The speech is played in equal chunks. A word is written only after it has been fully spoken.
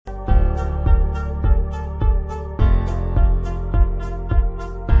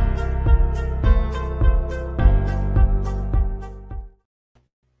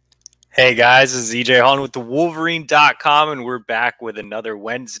Hey guys, this is EJ Holland with the Wolverine.com, and we're back with another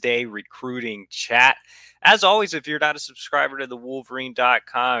Wednesday recruiting chat. As always, if you're not a subscriber to the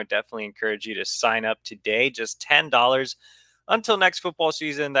Wolverine.com, I definitely encourage you to sign up today. Just $10 until next football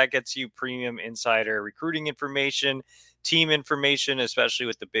season. That gets you premium insider recruiting information, team information, especially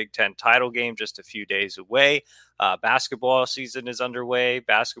with the Big Ten title game just a few days away. Basketball season is underway,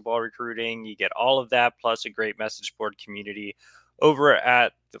 basketball recruiting. You get all of that, plus a great message board community over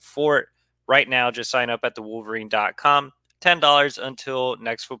at the Fort. Right now, just sign up at thewolverine.com. $10 until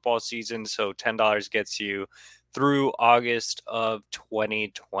next football season. So $10 gets you through August of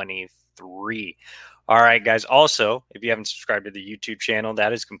 2023. All right, guys. Also, if you haven't subscribed to the YouTube channel,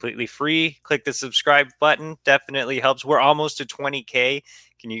 that is completely free. Click the subscribe button. Definitely helps. We're almost to 20K.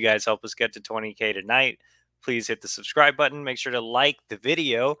 Can you guys help us get to 20K tonight? Please hit the subscribe button. Make sure to like the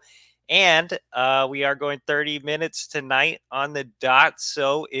video. And we are going 30 minutes tonight on the dot.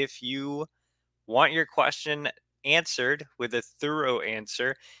 So if you want your question answered with a thorough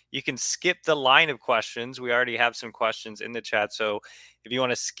answer, you can skip the line of questions. We already have some questions in the chat. So if you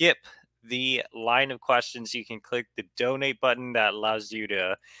want to skip the line of questions, you can click the donate button. That allows you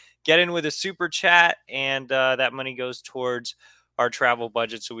to get in with a super chat, and that money goes towards our travel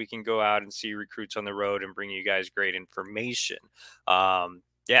budget so we can go out and see recruits on the road and bring you guys great information.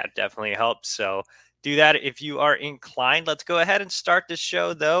 Yeah, it definitely helps. So do that if you are inclined. Let's go ahead and start the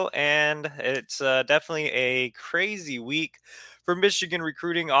show, though. And it's definitely a crazy week for Michigan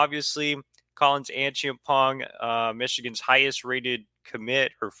recruiting. Obviously, Collins Achiampong, Michigan's highest rated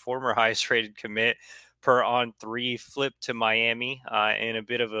commit, or former highest rated commit per On3, flipped to Miami in a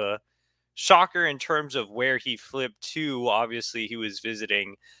bit of a shocker in terms of where he flipped to. Obviously, he was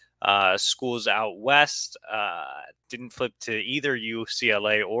visiting schools out west. Didn't flip to either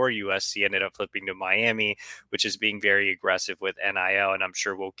UCLA or USC, ended up flipping to Miami, which is being very aggressive with NIL. And I'm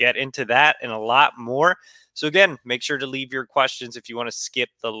sure we'll get into that and a lot more. So again, make sure to leave your questions. If you want to skip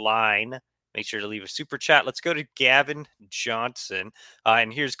the line, make sure to leave a super chat. Let's go to Gavin Johnson.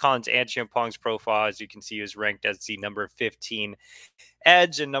 And here's Collins Achiampong's profile. As you can see, he was ranked as the number 15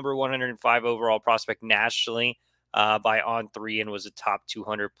 edge and number 105 overall prospect nationally by On3, and was a top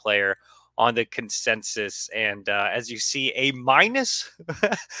 200 player on the consensus. And as you see, a minus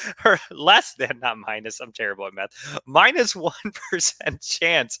or less than, not minus, I'm terrible at math, minus 1%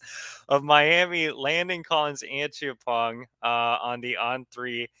 chance of Miami landing Collins Achiampong on the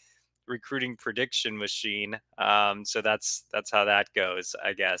On3 recruiting prediction machine. So that's how that goes.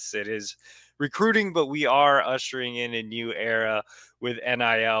 I guess it is recruiting, but we are ushering in a new era with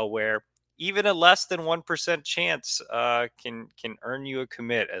NIL where even a less than 1% chance can earn you a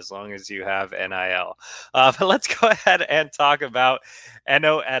commit as long as you have NIL. But let's go ahead and talk about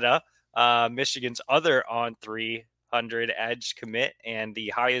Eno Etta, Michigan's other On300 edge commit and the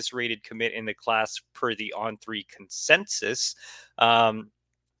highest rated commit in the class per the On3 consensus.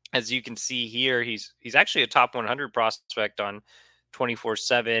 As you can see here, he's actually a top 100 prospect on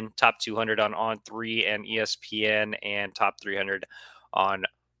 24/7, top 200 on On3 and ESPN, and top 300 on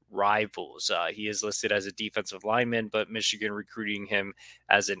Rivals. He is listed as a defensive lineman, but Michigan recruiting him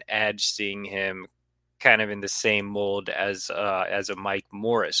as an edge, seeing him kind of in the same mold as a Mike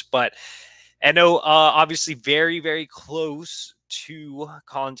Morris. But Eno, obviously very, very close to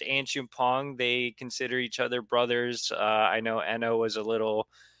Collins Achiampong. They consider each other brothers. I know Eno was a little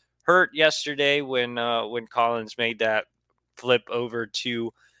hurt yesterday when Collins made that flip over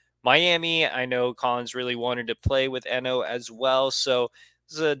to Miami. I know Collins really wanted to play with Eno as well, so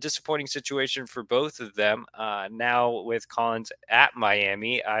it's a disappointing situation for both of them. Now with Collins at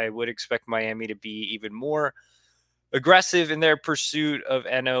Miami, I would expect Miami to be even more aggressive in their pursuit of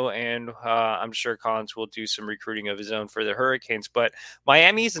Eno, and I'm sure Collins will do some recruiting of his own for the Hurricanes. But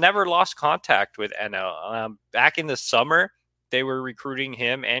Miami's never lost contact with Eno. Back in the summer, they were recruiting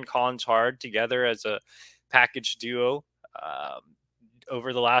him and Collins hard together as a package duo.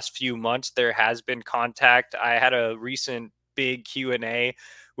 Over the last few months, there has been contact. I had a recent big Q&A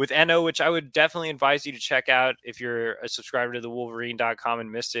with Eno, which I would definitely advise you to check out if you're a subscriber to the Wolverine.com and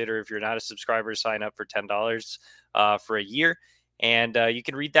missed it, or if you're not a subscriber, sign up for $10 for a year. And you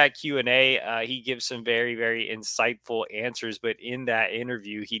can read that Q&A. He gives some very, very insightful answers. But in that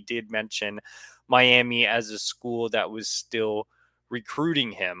interview, he did mention Miami as a school that was still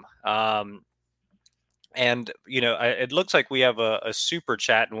recruiting him. And, it looks like we have a super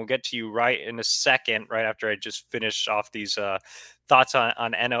chat, and we'll get to you right in a second, right after I just finish off these thoughts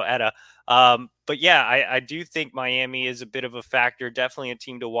on Eno Etta. But yeah, I do think Miami is a bit of a factor, definitely a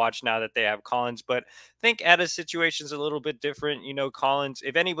team to watch now that they have Collins. But I think Etta's situation is a little bit different. Collins,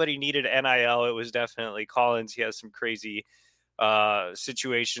 if anybody needed NIL, it was definitely Collins. He has some crazy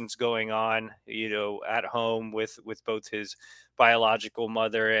situations going on, at home with both his biological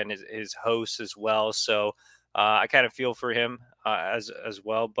mother and his hosts as well. So I kind of feel for him as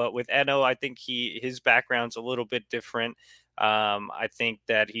well. But with Eno, I think his background's a little bit different. I think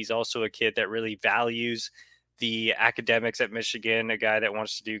that he's also a kid that really values the academics at Michigan, a guy that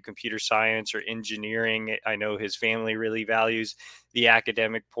wants to do computer science or engineering. I know his family really values the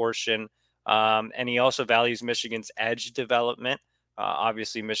academic portion. And he also values Michigan's edge development.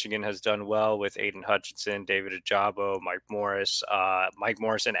 Obviously, Michigan has done well with Aiden Hutchinson, David Ajabo, Mike Morris. Mike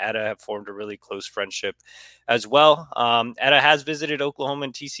Morris and Etta have formed a really close friendship as well. Etta has visited Oklahoma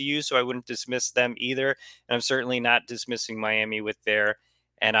and TCU, so I wouldn't dismiss them either. And I'm certainly not dismissing Miami with their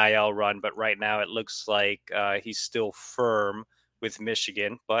NIL run, but right now it looks like he's still firm with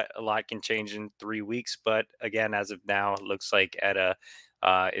Michigan, but a lot can change in 3 weeks. But again, as of now, it looks like Etta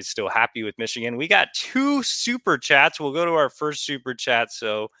is still happy with Michigan. We got 2 super chats. We'll go to our first super chat.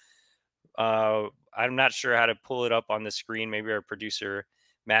 So I'm not sure how to pull it up on the screen. Maybe our producer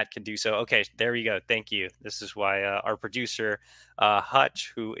Matt can do so. Okay, there we go. Thank you. This is why our producer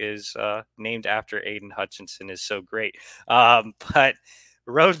Hutch, who is named after Aiden Hutchinson, is so great. But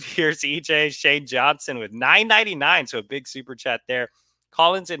Road Pierce, EJ, Shane Johnson with $9.99. So a big super chat there.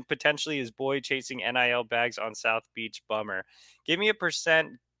 Collins and potentially his boy chasing NIL bags on South Beach. Bummer. Give me a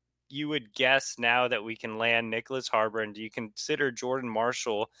percent you would guess now that we can land Nicholas Harbor, and do you consider Jordan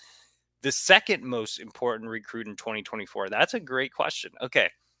Marshall the second most important recruit in 2024? That's a great question. Okay.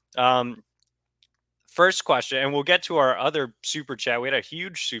 First question, and we'll get to our other super chat. We had a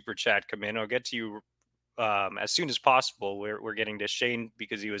huge super chat come in. I'll get to you as soon as possible. We're getting to Shane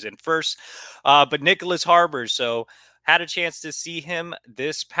because he was in first. But Nicholas Harbor, so had a chance to see him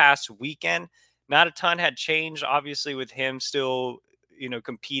this past weekend. Not a ton had changed, obviously, with him still,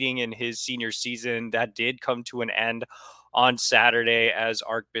 competing in his senior season. That did come to an end on Saturday as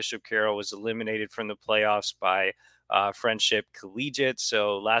Archbishop Carroll was eliminated from the playoffs by Friendship Collegiate.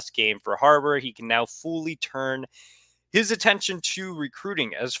 So last game for Harbor, he can now fully turn his attention to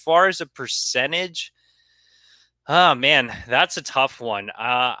recruiting. As far as a percentage, oh man, that's a tough one.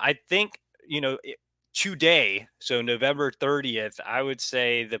 I think, today, so November 30th, I would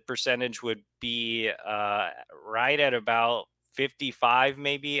say the percentage would be right at about 55,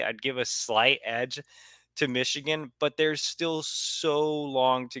 maybe. I'd give a slight edge to Michigan, but there's still so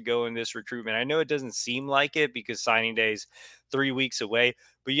long to go in this recruitment. I know it doesn't seem like it because signing day is 3 weeks away,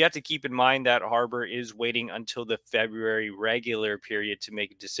 but you have to keep in mind that Harbor is waiting until the February regular period to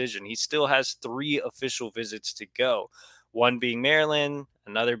make a decision. He still has 3 official visits to go, one being Maryland,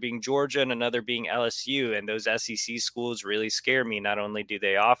 another being Georgia, and another being LSU. And those SEC schools really scare me. Not only do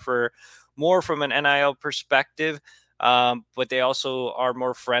they offer more from an NIL perspective, but they also are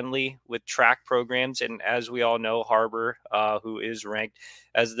more friendly with track programs. And as we all know, Harbor, who is ranked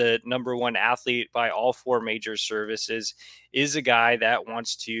as the #1 athlete by all 4 major services, is a guy that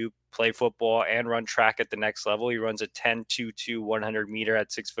wants to play football and run track at the next level. He runs a 10.22 100 meter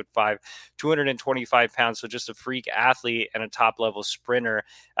at 6'5", 225 pounds. So just a freak athlete and a top level sprinter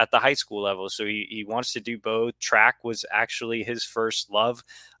at the high school level. So he wants to do both. Track was actually his first love.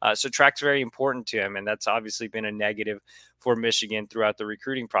 So track's very important to him. And that's obviously been a negative for Michigan throughout the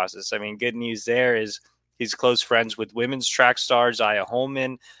recruiting process. I mean, good news there is he's close friends with women's track star Zaya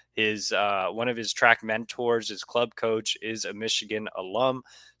Holman. His one of his track mentors, his club coach, is a Michigan alum.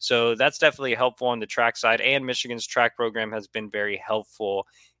 So that's definitely helpful on the track side. And Michigan's track program has been very helpful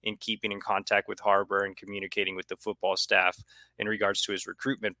in keeping in contact with Harbor and communicating with the football staff in regards to his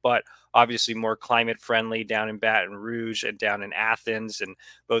recruitment. But obviously more climate friendly down in Baton Rouge and down in Athens, and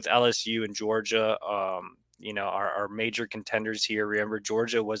both LSU and Georgia, are major contenders here. Remember,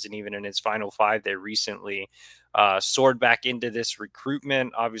 Georgia wasn't even in its Final Five. They recently soared back into this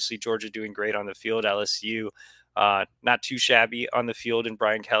recruitment. Obviously, Georgia doing great on the field. LSU, not too shabby on the field in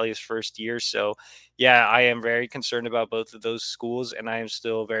Brian Kelly's first year. So, yeah, I am very concerned about both of those schools, and I am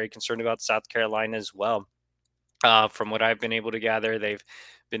still very concerned about South Carolina as well. From what I've been able to gather, they've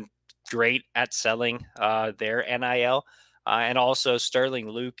been great at selling their NIL. And also, Sterling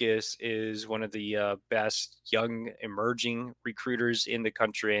Lucas is one of the best young emerging recruiters in the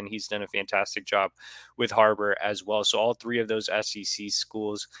country, and he's done a fantastic job with Harbor as well. So all 3 of those SEC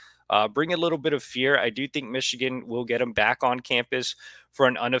schools bring a little bit of fear. I do think Michigan will get him back on campus for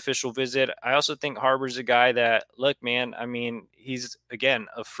an unofficial visit. I also think Harbor's a guy that, look, man, I mean, he's, again,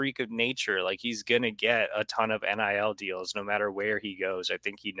 a freak of nature. Like, he's going to get a ton of NIL deals no matter where he goes. I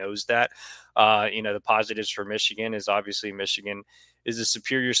think he knows that. The positives for Michigan is obviously Michigan is a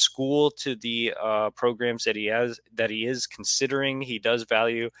superior school to the programs that he is considering. He does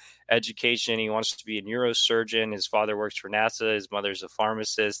value education. He wants to be a neurosurgeon. His father works for NASA. His mother's a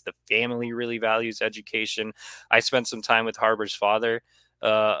pharmacist. The family really values education. I spent some time with Harbor's father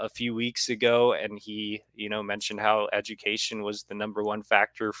a few weeks ago, and he, mentioned how education was the number one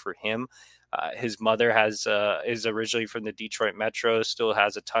factor for him. His mother is originally from the Detroit Metro, still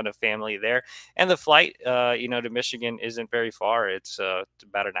has a ton of family there, and the flight, to Michigan isn't very far. It's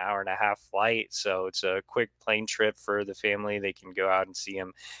about an hour and a half flight, so it's a quick plane trip for the family. They can go out and see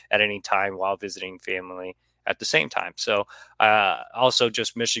him at any time while visiting family at the same time. So also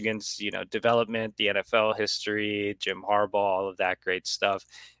just Michigan's, development, the NFL history, Jim Harbaugh, all of that great stuff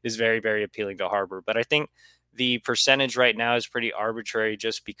is very, very appealing to Harbor. But I think the percentage right now is pretty arbitrary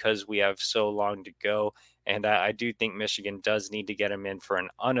just because we have so long to go. And I do think Michigan does need to get him in for an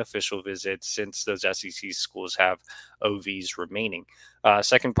unofficial visit since those SEC schools have OVs remaining.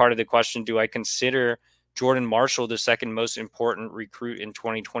 Second part of the question, do I consider Jordan Marshall the second most important recruit in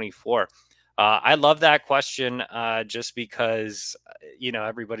 2024? I love that question just because,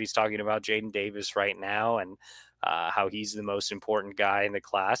 everybody's talking about Jaden Davis right now and how he's the most important guy in the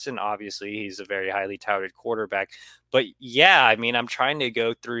class. And obviously, he's a very highly touted quarterback. But yeah, I mean, I'm trying to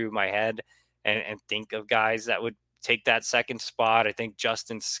go through my head and think of guys that would take that second spot. I think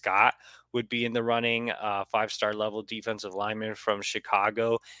Justin Scott would be in the running. 5-star level defensive lineman from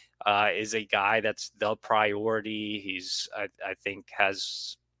Chicago is a guy that's the priority. I think,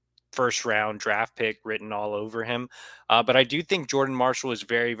 has first round draft pick written all over him. But I do think Jordan Marshall is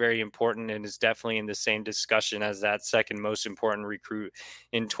very, very important and is definitely in the same discussion as that second most important recruit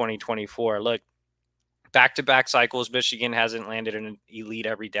in 2024. Look, back-to-back cycles, Michigan hasn't landed an elite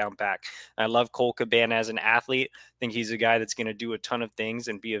every down back. I love Cole Cabana as an athlete. I think he's a guy that's going to do a ton of things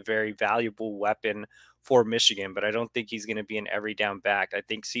and be a very valuable weapon for Michigan, but I don't think he's going to be an every down back. I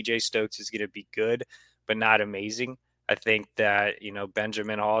think CJ Stokes is going to be good, but not amazing. I think that,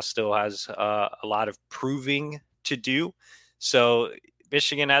 Benjamin Hall still has a lot of proving to do. So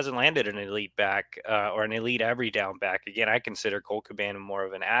Michigan hasn't landed an elite back or an elite every down back. Again, I consider Cole Cabana more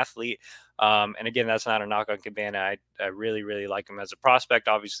of an athlete. And again, that's not a knock on Cabana. I really, really like him as a prospect.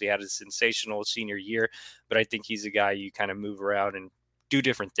 Obviously had a sensational senior year, but I think he's a guy you kind of move around and do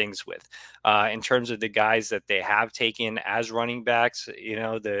different things with. In terms of the guys that they have taken as running backs,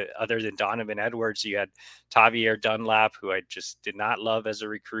 the other than Donovan Edwards, you had Tavier Dunlap, who I just did not love as a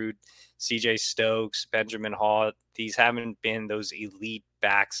recruit, CJ Stokes, Benjamin Hall. These haven't been those elite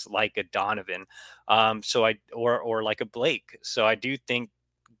backs like a Donovan, or like a Blake. So I do think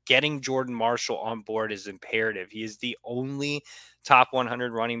getting Jordan Marshall on board is imperative. He is the only top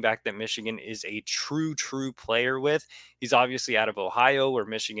 100 running back that Michigan is a true player with. He's obviously out of Ohio, where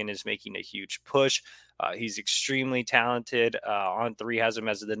Michigan is making a huge push. He's extremely talented. On3 has him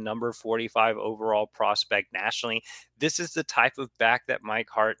as the number 45 overall prospect nationally. This is the type of back that Mike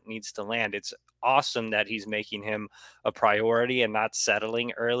Hart needs to land. It's awesome that he's making him a priority and not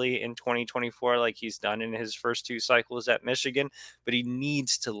settling early in 2024 like he's done in his first two cycles at Michigan, but he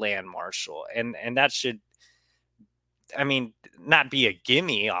needs to land Marshall. And that should, not be a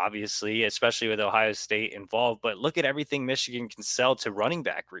gimme, obviously, especially with Ohio State involved, but look at everything Michigan can sell to running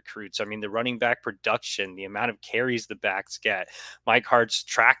back recruits. The running back production, the amount of carries the backs get, Mike Hart's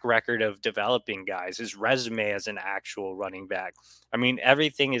track record of developing guys, his resume as an actual running back.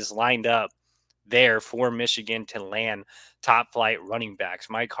 Everything is lined up there for Michigan to land top flight running backs.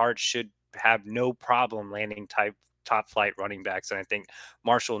 Mike Hart should have no problem landing top flight running backs. And I think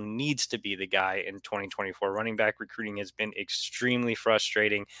Marshall needs to be the guy in 2024. Running back recruiting has been extremely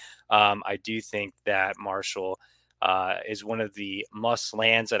frustrating. I do think that Marshall is one of the must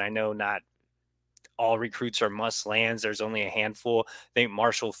lands. And I know not all recruits are must lands. There's only a handful. I think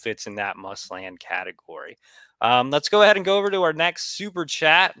Marshall fits in that must land category. Let's go ahead and go over to our next super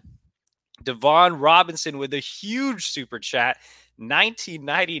chat. Devon Robinson with a huge super chat.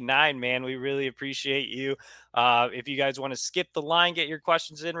 1999, man. We really appreciate you. If you guys want to skip the line, get your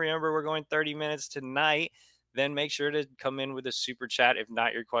questions in. Remember, we're going 30 minutes tonight. Then make sure to come in with a super chat. If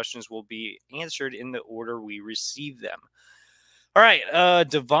not, your questions will be answered in the order we receive them. All right.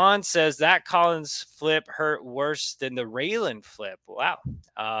 Devon says that Collins flip hurt worse than the Raylan flip. Wow.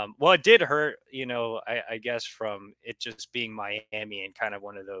 Well, it did hurt, I guess from it just being Miami and kind of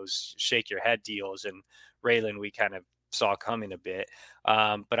one of those shake your head deals. And Raylan, we kind of saw coming a bit.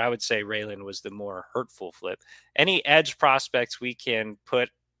 But I would say Raylan was the more hurtful flip. Any edge prospects we can put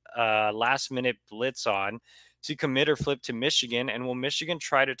last minute blitz on to commit or flip to Michigan? And will Michigan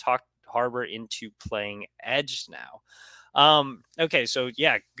try to talk Harbor into playing edge now? Okay, so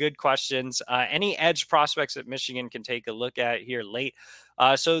yeah, good questions. Any edge prospects that Michigan can take a look at here late?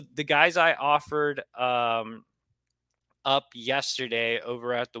 So the guys I offered up yesterday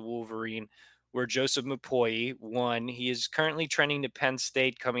over at the Wolverine where Joseph Mapoyi won. He is currently trending to Penn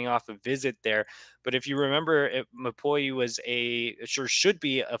State coming off a visit there. But if you remember, Mapoyi was sure should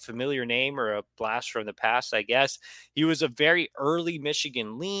be a familiar name or a blast from the past, I guess. He was a very early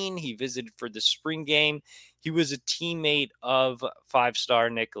Michigan lean. He visited for the spring game. He was a teammate of five-star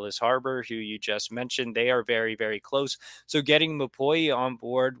Nicholas Harbor, who you just mentioned. They are very, very close. So getting Mapoyi on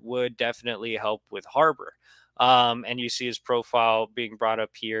board would definitely help with Harbor. And you see his profile being brought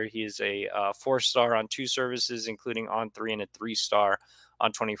up here. He is a 4-star on 2 services, including on 3 and a 3-star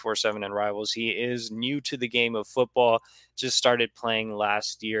on 24/7 and Rivals. He is new to the game of football, just started playing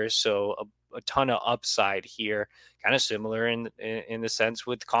last year, so a ton of upside here, kind of similar in the sense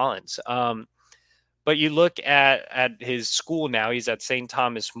with Collins. But you look at his school now; he's at St.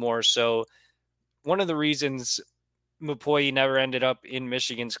 Thomas More. So one of the reasons Mapoyi never ended up in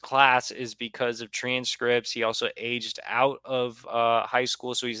Michigan's class is because of transcripts. He also aged out of high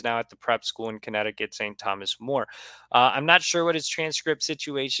school, so he's now at the prep school in Connecticut, St. Thomas More. I'm not sure what his transcript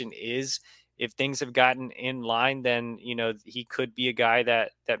situation is. If things have gotten in line, then he could be a guy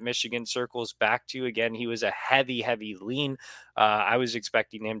that Michigan circles back to. Again, he was a heavy lean. I was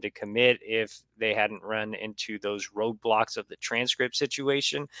expecting him to commit if they hadn't run into those roadblocks of the transcript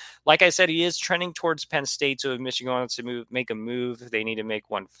situation. Like I said, he is trending towards Penn State. So if Michigan wants to make a move, they need to make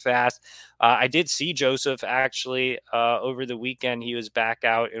one fast. I did see Joseph actually over the weekend. He was back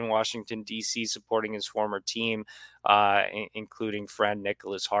out in Washington, D.C., supporting his former team, including friend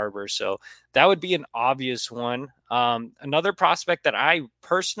Nicholas Harbor. So that would be an obvious one. Another prospect that I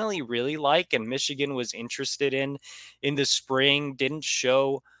personally really like and Michigan was interested in the spring, didn't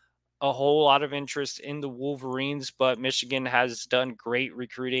show a whole lot of interest in the Wolverines, but Michigan has done great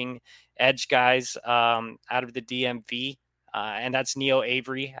recruiting edge guys out of the DMV. And that's Neo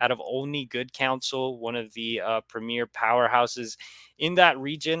Avery out of Olney Good Counsel, one of the premier powerhouses in that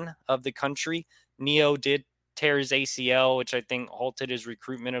region of the country. Neo did tear his ACL, which I think halted his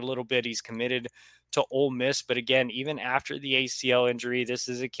recruitment a little bit. He's committed to Ole Miss. But again, even after the ACL injury, this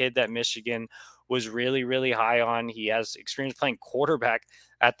is a kid that Michigan was really high on. He has experience playing quarterback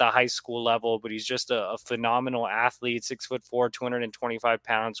at the high school level, but he's just a phenomenal athlete, 6'4", 225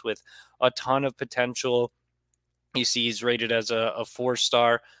 pounds with a ton of potential. You see, he's rated as a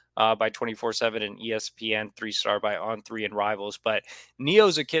 4-star by 24/7 and ESPN, 3-star by On Three and Rivals. But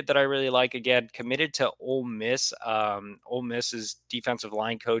Neo's a kid that I really like. Again, committed to Ole Miss. Ole Miss's defensive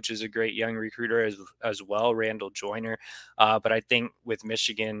line coach is a great young recruiter as well, Randall Joyner. But I think with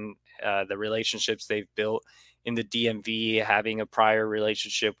Michigan, the relationships they've built in the DMV, having a prior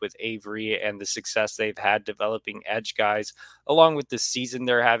relationship with Avery and the success they've had developing edge guys, along with the season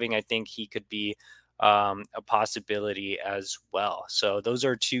they're having, I think he could be a possibility as well. So those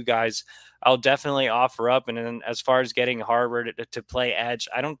are 2 guys I'll definitely offer up. And then as far as getting Harvard to play edge,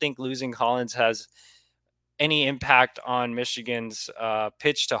 I don't think losing Collins has any impact on Michigan's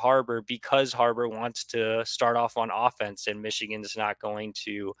pitch to Harbor because Harbor wants to start off on offense and Michigan's not going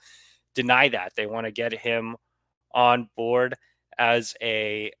to deny that. They want to get him on board as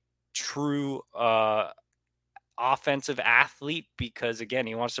a true offensive athlete because again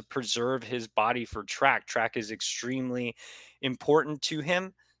he wants to preserve his body for track is extremely important to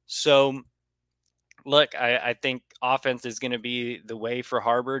him. So look, I think offense is going to be the way for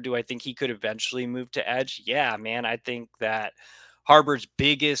Harbor. Do I think he could eventually move to edge? Yeah, man. I think that Harbor's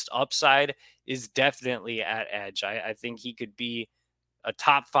biggest upside is definitely at edge. I think he could be a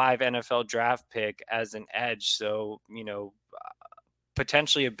top 5 NFL draft pick as an edge. So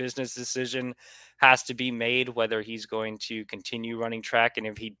potentially a business decision has to be made whether he's going to continue running track. And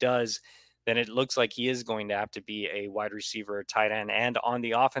if he does, then it looks like he is going to have to be a wide receiver or tight end. And on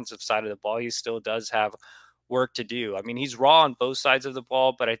the offensive side of the ball, he still does have work to do. I mean, he's raw on both sides of the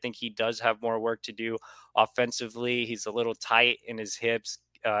ball, but I think he does have more work to do offensively. He's a little tight in his hips,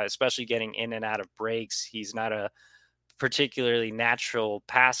 especially getting in and out of breaks. He's not a particularly natural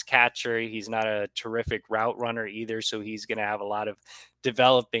pass catcher. He's not a terrific route runner either. So he's going to have a lot of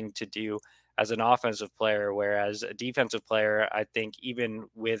developing to do as an offensive player. Whereas a defensive player, I think even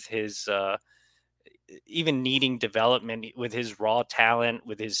with his, even needing development with his raw talent,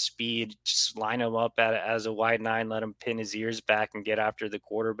 with his speed, just line him up as a wide 9, let him pin his ears back and get after the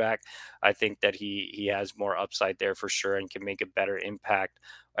quarterback. I think that he has more upside there for sure and can make a better impact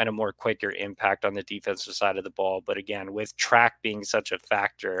and a more quicker impact on the defensive side of the ball. But again, with track being such a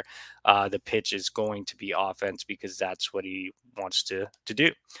factor, the pitch is going to be offense because that's what he wants to do.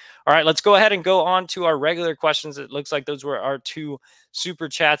 All right, let's go ahead and go on to our regular questions. It looks like those were our two super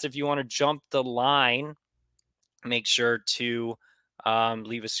chats. If you want to jump the line, make sure to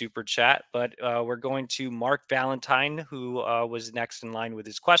leave a super chat. But we're going to Mark Valentine, who was next in line with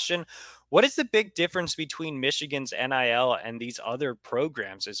his question. What is the big difference between Michigan's NIL and these other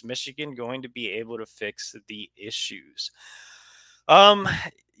programs? Is Michigan going to be able to fix the issues? Um,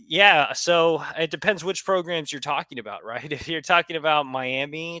 yeah, so it depends which programs you're talking about, right? If you're talking about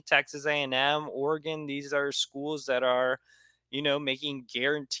Miami, Texas A&M, Oregon, these are schools that are, making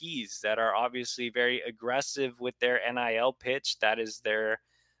guarantees that are obviously very aggressive with their NIL pitch. That is their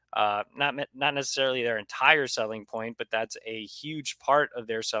not necessarily their entire selling point, but that's a huge part of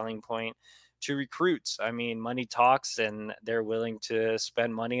their selling point to recruits. I mean, money talks, and they're willing to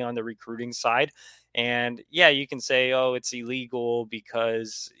spend money on the recruiting side. And yeah, you can say, oh, it's illegal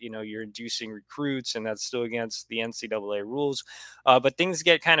because you're inducing recruits, and that's still against the NCAA rules. But things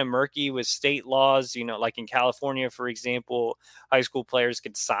get kind of murky with state laws. Like in California, for example, high school players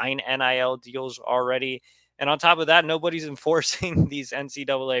could sign NIL deals already. And on top of that, nobody's enforcing these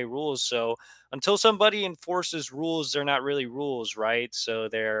NCAA rules. So until somebody enforces rules, they're not really rules, right? So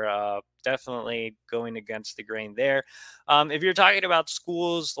they're definitely going against the grain there. If you're talking about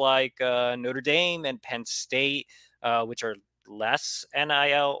schools like Notre Dame and Penn State, which are less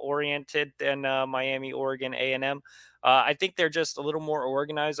NIL oriented than Miami, Oregon, A&M, I think they're just a little more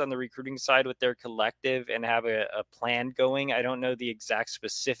organized on the recruiting side with their collective and have a plan going. I don't know the exact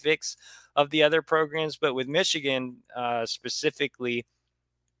specifics of the other programs, but with Michigan specifically,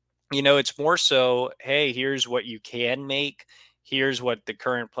 it's more so, hey, here's what you can make. Here's what the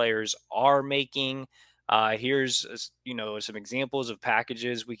current players are making. Here's, some examples of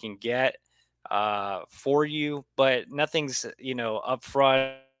packages we can get for you, but nothing's,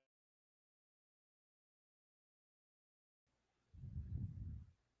 upfront.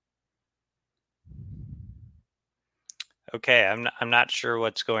 Okay, I'm not sure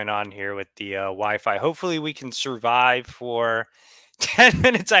what's going on here with the Wi-Fi. Hopefully, we can survive for 10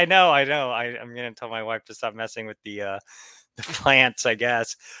 minutes. I know. I'm gonna tell my wife to stop messing with the plants, I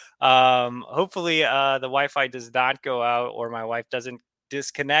guess. Hopefully, the Wi-Fi does not go out, or my wife doesn't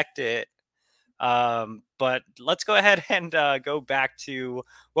disconnect it. But let's go ahead and go back to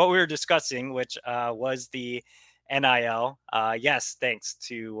what we were discussing, which was the NIL. Yes, thanks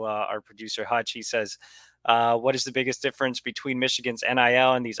to our producer Hutch. He says, what is the biggest difference between Michigan's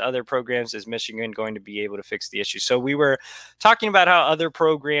NIL and these other programs? Is Michigan going to be able to fix the issue? So we were talking about how other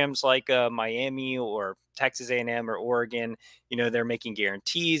programs like Miami or Texas A&M or Oregon, they're making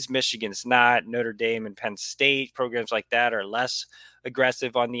guarantees. Michigan's not. Notre Dame and Penn State programs like that are less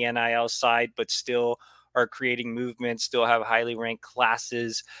aggressive on the NIL side, but still are creating movements, still have highly ranked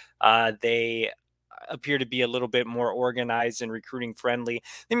classes. They appear to be a little bit more organized and recruiting friendly.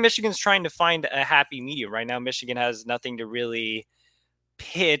 I think Michigan's trying to find a happy medium. Right now, Michigan has nothing to really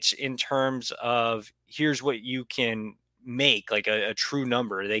pitch in terms of here's what you can make, like a true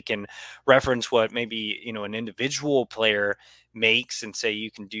number. They can reference what maybe an individual player makes and say you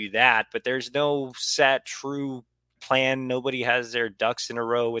can do that, but there's no set true plan. Nobody has their ducks in a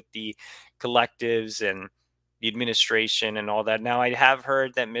row with the collectives and the administration and all that. Now, I have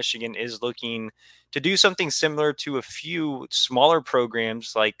heard that Michigan is looking to do something similar to a few smaller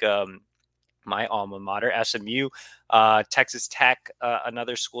programs like my alma mater, SMU, Texas Tech,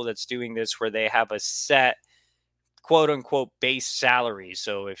 another school that's doing this where they have a set quote unquote base salary.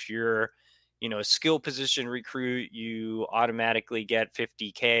 So if you're, a skill position recruit, you automatically get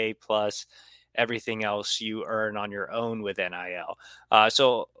 50K plus everything else you earn on your own with NIL.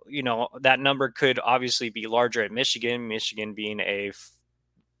 So, that number could obviously be larger at Michigan being a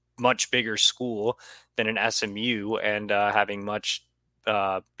much bigger school than an SMU and having much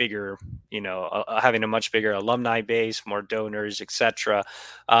bigger, having a much bigger alumni base, more donors, etc.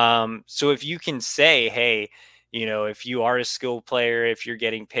 So if you can say, hey, if you are a skill player, if you're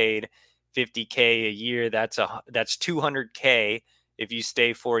getting paid 50K a year, that's 200K if you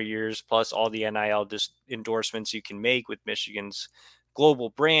stay 4 years plus all the NIL endorsements you can make with Michigan's global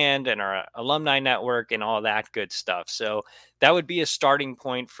brand and our alumni network and all that good stuff. So that would be a starting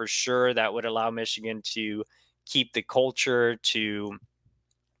point for sure. That would allow Michigan to keep the culture, to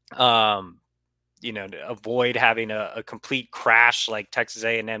um, to avoid having a complete crash like Texas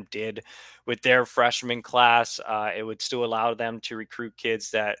A&M did with their freshman class. It would still allow them to recruit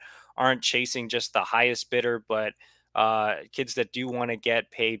kids that aren't chasing just the highest bidder, but kids that do want to get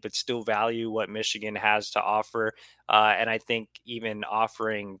paid but still value what Michigan has to offer. And I think even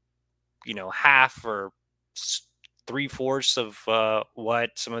offering, half or 3/4 of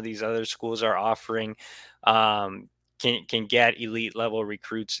what some of these other schools are offering, can get elite level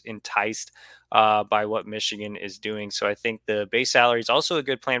recruits enticed by what Michigan is doing. So I think the base salary is also a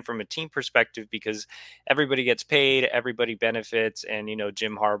good plan from a team perspective because everybody gets paid, everybody benefits, and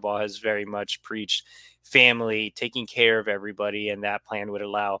Jim Harbaugh has very much preached family, taking care of everybody, and that plan would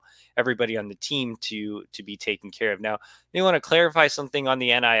allow everybody on the team to be taken care of. Now, you want to clarify something on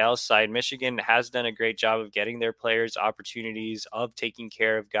the NIL side. Michigan has done a great job of getting their players opportunities, of taking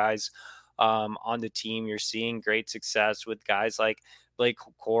care of guys on the team. You're seeing great success with guys like Blake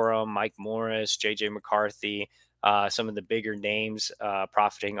Corum, Mike Morris, JJ McCarthy, some of the bigger names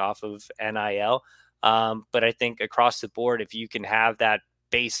profiting off of NIL. But I think across the board, if you can have that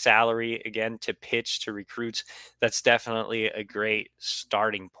base salary again to pitch to recruits, that's definitely a great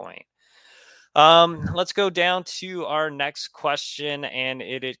starting point. Let's go down to our next question, and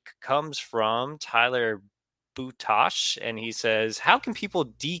it comes from Tyler Butash, and he says, "How can people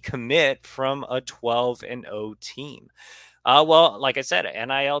decommit from a 12-0 team?" Well, like I said,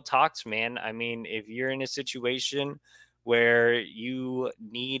 NIL talks, man. I mean, if you're in a situation where you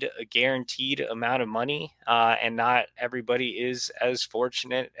need a guaranteed amount of money, and not everybody is as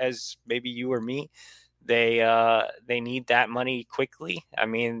fortunate as maybe you or me, they need that money quickly. I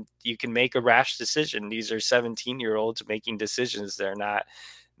mean, you can make a rash decision. These are 17-year-olds making decisions. They're not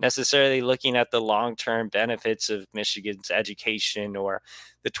necessarily looking at the long-term benefits of Michigan's education or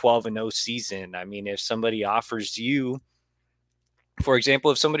the 12-0 season. I mean, if somebody offers you, for example,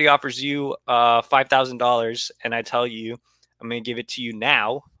 if somebody offers you $5,000 and I tell you I'm going to give it to you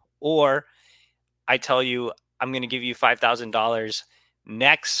now, or I tell you I'm going to give you $5,000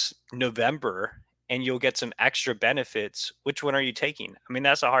 next November and you'll get some extra benefits, which one are you taking? I mean,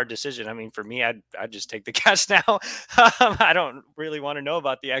 that's a hard decision. I mean, for me, I'd just take the cash now. I don't really want to know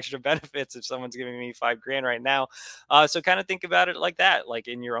about the extra benefits if someone's giving me $5,000 right now. So kind of think about it like that. Like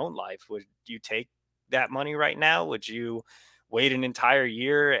in your own life, would you take that money right now? Would you wait an entire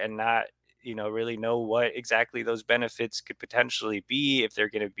year and not really know what exactly those benefits could potentially be, if they're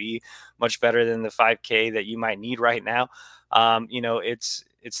going to be much better than the 5K that you might need right now?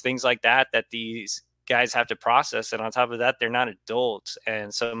 It's things like that these guys have to process, and on top of that, they're not adults,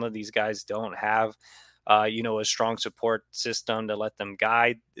 and some of these guys don't have a strong support system to let them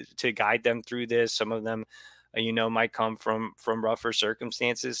guide them through this. Some of them might come from rougher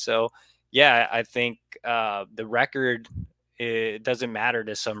circumstances. So yeah, I think the record, it doesn't matter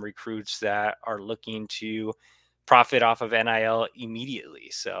to some recruits that are looking to profit off of NIL immediately.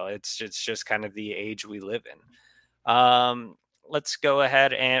 So it's just kind of the age we live in. Let's go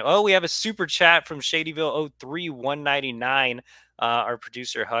ahead and we have a super chat from Shadyville 03199. Our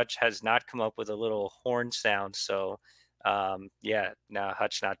producer Hutch has not come up with a little horn sound, so yeah, no,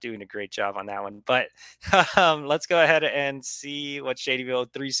 Hutch not doing a great job on that one. But let's go ahead and see what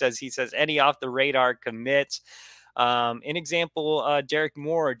Shadyville 03 says. He says, any off the radar commits. An example, Derek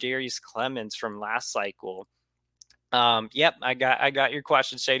Moore or Darius Clemens from last cycle. Yep, I got your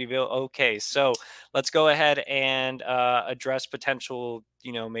question, Shadyville. Okay, so let's go ahead and address potential,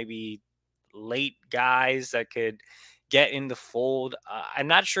 maybe late guys that could get in the fold. I'm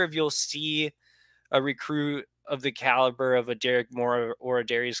not sure if you'll see a recruit of the caliber of a Derek Moore or a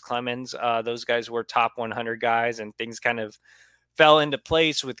Darius Clemens. Those guys were top 100 guys, and things kind of fell into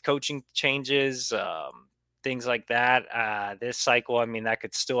place with coaching changes, things like that. This cycle, I mean, that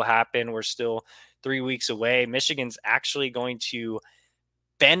could still happen. We're still 3 weeks away. Michigan's actually going to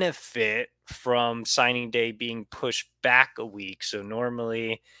benefit from signing day being pushed back a week. So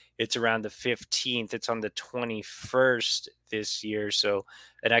normally it's around the 15th. It's on the 21st this year. So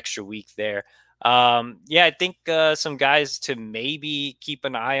an extra week there. Yeah, I think some guys to maybe keep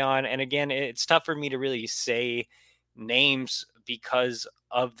an eye on. And again, it's tough for me to really say names because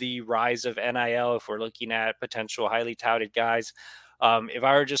of the rise of NIL. If we're looking at potential highly touted guys, if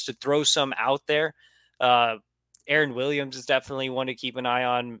I were just to throw some out there, Aaron Williams is definitely one to keep an eye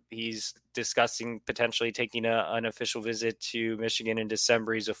on. He's discussing potentially taking an official visit to Michigan in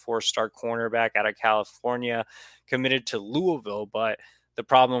December. He's a 4-star cornerback out of California, committed to Louisville. But the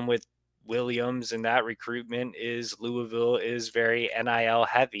problem with Williams and that recruitment is Louisville is very NIL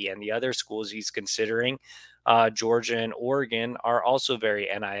heavy, and the other schools he's considering, Georgia and Oregon, are also very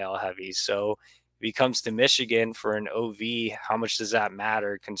NIL heavy. So if he comes to Michigan for an OV, how much does that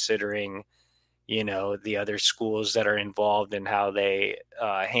matter considering the other schools that are involved and how they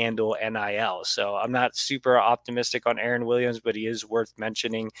handle NIL? So I'm not super optimistic on Aaron Williams, but he is worth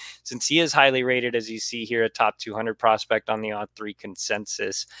mentioning since he is highly rated, as you see here, a top 200 prospect on the On3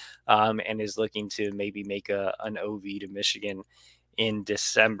 consensus, and is looking to maybe make an OV to Michigan in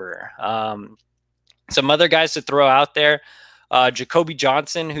December. Some other guys to throw out there. Jacoby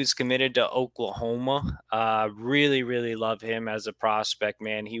Johnson, who's committed to Oklahoma. Really, really love him as a prospect,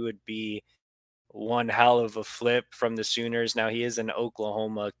 man. He would be one hell of a flip from the Sooners. Now, he is an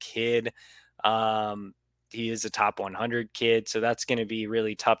Oklahoma kid. Um, he is a top 100 kid, so that's going to be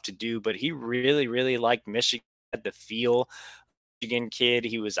really tough to do. But he really, really liked Michigan, had the feel. Michigan kid.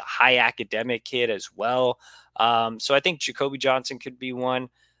 He was a high academic kid as well. So I think Jacoby Johnson could be one.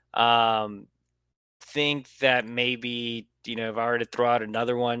 Um, think that maybe, if I were to throw out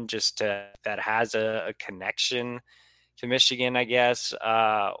another one just that has a connection to Michigan, I guess,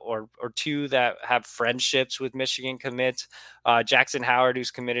 or two that have friendships with Michigan commits. Jackson Howard,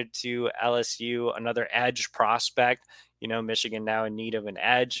 who's committed to LSU, another edge prospect. Michigan now in need of an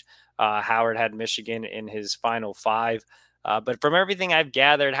edge. Howard had Michigan in his final five. But from everything I've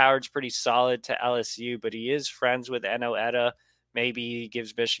gathered, Howard's pretty solid to LSU, but he is friends with Eno Etta. Maybe he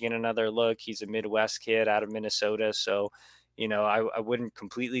gives Michigan another look. He's a Midwest kid out of Minnesota. So, I wouldn't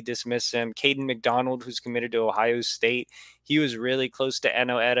completely dismiss him. Caden McDonald, who's committed to Ohio State, he was really close to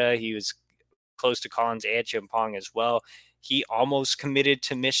Eno Etta. He was close to Collins Achiampong as well. He almost committed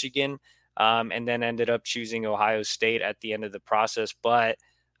to Michigan, and then ended up choosing Ohio State at the end of the process,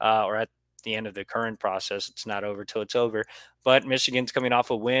 or at the end of the current process. It's not over till it's over. But Michigan's coming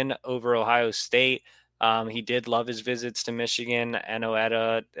off a win over Ohio State. He did love his visits to Michigan. Eno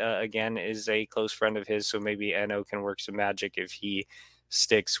Etta, again, is a close friend of his, so maybe Eno can work some magic if he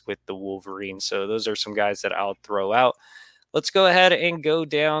sticks with the Wolverines. So those are some guys that I'll throw out. Let's go ahead and go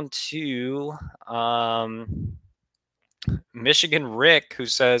down to Michigan Rick, who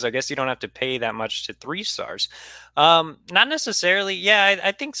says, I guess you don't have to pay that much to 3 stars. Not necessarily. Yeah,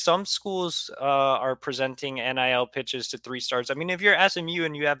 I think some schools are presenting NIL pitches to 3 stars. I mean, if you're SMU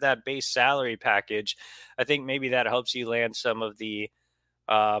and you have that base salary package, I think maybe that helps you land some of the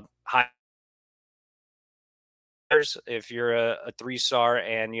high. If you're a 3 star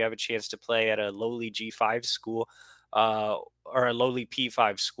and you have a chance to play at a lowly G5 school, or a lowly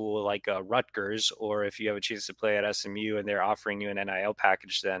P5 school like Rutgers, or if you have a chance to play at SMU and they're offering you an NIL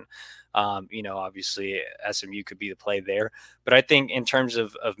package, then obviously SMU could be the play there. But I think in terms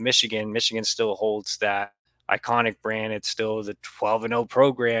of Michigan still holds that iconic brand. It's still the 12-0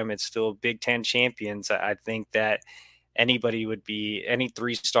 program. It's still Big Ten champions. I think that anybody would be any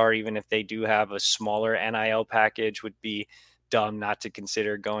 3 star, even if they do have a smaller NIL package, would be dumb not to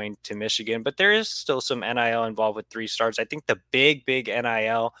consider going to Michigan. But there is still some NIL involved with 3 stars. I think the big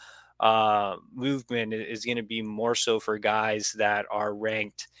NIL movement is going to be more so for guys that are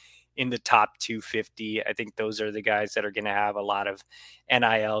ranked in the top 250. I think those are the guys that are going to have a lot of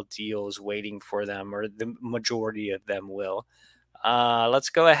NIL deals waiting for them, or the majority of them will. Let's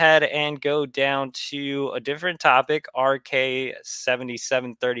go ahead and go down to a different topic.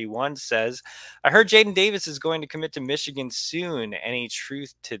 RK7731 says, I heard Jaden Davis is going to commit to Michigan soon. Any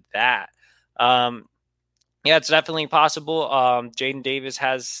truth to that? Yeah, it's definitely possible. Jaden Davis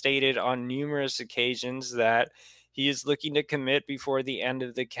has stated on numerous occasions that he is looking to commit before the end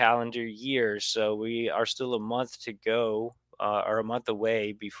of the calendar year. So we are still a month to go, or a month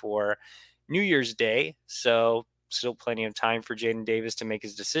away before New Year's Day. So still plenty of time for Jaden Davis to make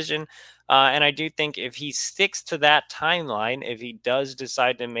his decision. And I do think if he sticks to that timeline, if he does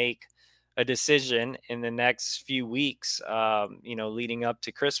decide to make a decision in the next few weeks, leading up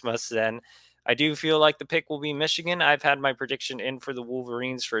to Christmas, then I do feel like the pick will be Michigan. I've had my prediction in for the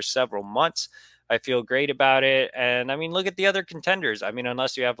Wolverines for several months. I feel great about it. And I mean, look at the other contenders. I mean,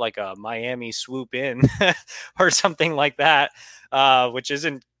 unless you have like a Miami swoop in or something like that, which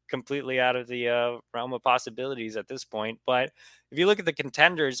isn't completely out of the realm of possibilities at this point. But if you look at the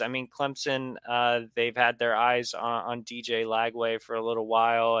contenders, I mean, Clemson, they've had their eyes on DJ Lagway for a little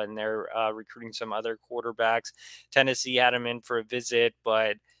while, and they're recruiting some other quarterbacks. Tennessee had him in for a visit,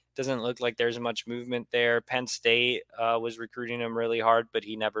 but doesn't look like there's much movement there. Penn State was recruiting him really hard, but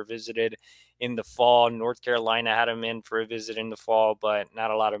he never visited in the fall. North Carolina had him in for a visit in the fall, but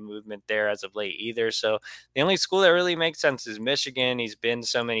not a lot of movement there as of late either. So the only school that really makes sense is Michigan. He's been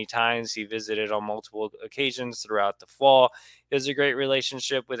so many times. He visited on multiple occasions throughout the fall. He has a great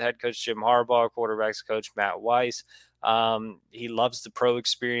relationship with head coach Jim Harbaugh, quarterbacks coach Matt Weiss. He loves the pro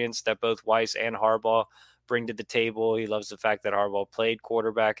experience that both Weiss and Harbaugh bring to the table. He loves the fact that Harbaugh played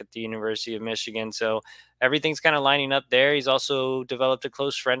quarterback at the University of Michigan. So everything's kind of lining up there. He's also developed a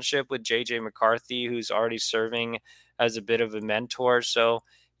close friendship with JJ McCarthy, who's already serving as a bit of a mentor. So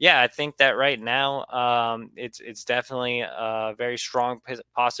yeah, I think that right now it's definitely a very strong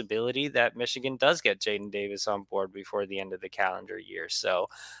possibility that Michigan does get Jaden Davis on board before the end of the calendar year. So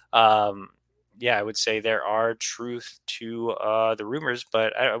yeah, I would say there are truth to the rumors,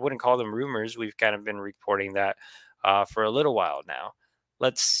 but I wouldn't call them rumors. We've kind of been reporting that for a little while now.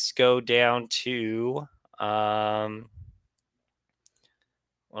 Let's go down to um,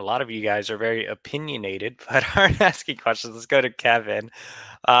 a lot of you guys are very opinionated, but aren't asking questions. Let's go to Kevin.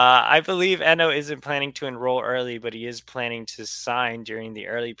 I believe Eno isn't planning to enroll early, but he is planning to sign during the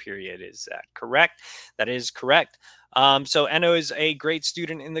early period. Is that correct? That is correct. So Eno is a great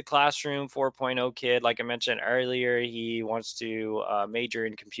student in the classroom, 4.0 kid. Like I mentioned earlier, he wants to major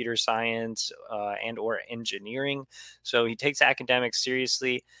in computer science and or engineering. So he takes academics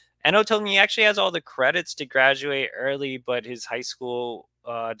seriously. Eno told me he actually has all the credits to graduate early, but his high school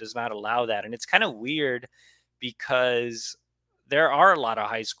does not allow that. And it's kind of weird because there are a lot of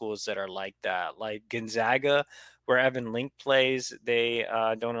high schools that are like that, like Gonzaga, where Evan Link plays. They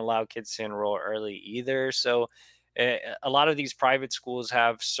don't allow kids to enroll early either. So a lot of these private schools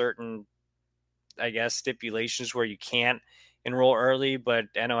have certain, I guess, stipulations where you can't enroll early, but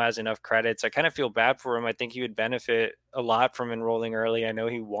Eno has enough credits. I kind of feel bad for him. I think he would benefit a lot from enrolling early. I know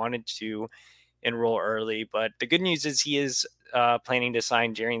he wanted to enroll early. But the good news is he is planning to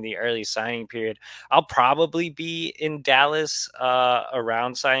sign during the early signing period. I'll probably be in Dallas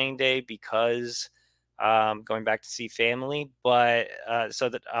around signing day because going back to see family. But so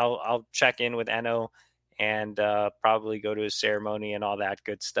that I'll check in with Eno and probably go to a ceremony and all that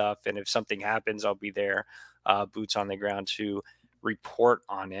good stuff. And if something happens, I'll be there, boots on the ground to report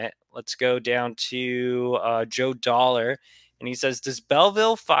on it. Let's go down to Joe Dollar. And he says, does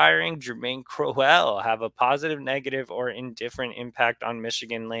Belleville firing Jermaine Crowell have a positive, negative, or indifferent impact on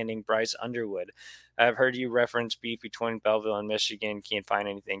Michigan landing Bryce Underwood? I've heard you reference beef between Belleville and Michigan. Can't find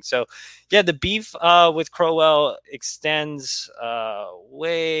anything. So, yeah, the beef with Crowell extends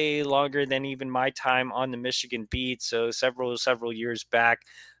way longer than even my time on the Michigan beat. So several years back,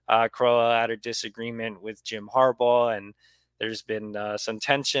 Crowell had a disagreement with Jim Harbaugh, and there's been some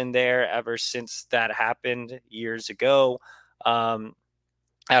tension there ever since that happened years ago. Um,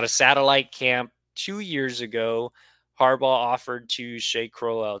 at a satellite camp 2 years ago, Harbaugh offered to shake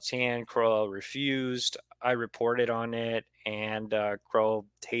Crowell's hand. Crowell refused. I reported on it, and Crowell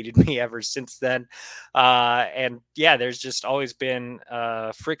hated me ever since then. And yeah, there's just always been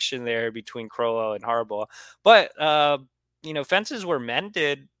friction there between Crowell and Harbaugh. But fences were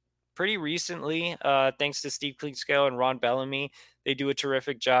mended pretty recently, thanks to Steve Klingscale and Ron Bellamy. They do a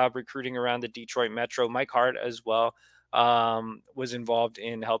terrific job recruiting around the Detroit Metro. Mike Hart as well was involved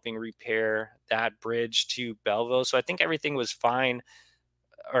in helping repair that bridge to Belleville. So I think everything was fine,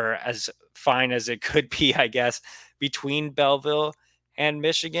 or as fine as it could be, I guess, between Belleville and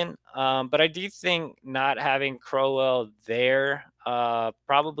Michigan. But I do think not having Crowell there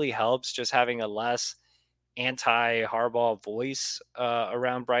probably helps, just having a less anti Harbaugh voice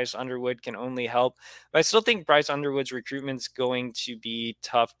around Bryce Underwood can only help. But I still think Bryce Underwood's recruitment's going to be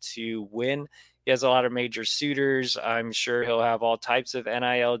tough to win. He has a lot of major suitors. I'm sure he'll have all types of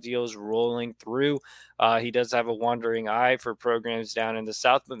NIL deals rolling through. He does have a wandering eye for programs down in the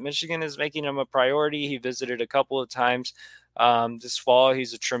South, but Michigan is making him a priority. He visited a couple of times this fall.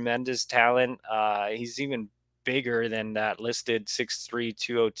 He's a tremendous talent. He's even bigger than that listed 6'3",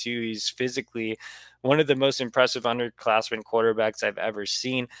 202. He's physically one of the most impressive underclassmen quarterbacks I've ever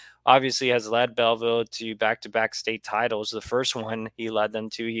seen. Obviously has led Belleville to back-to-back state titles. The first one he led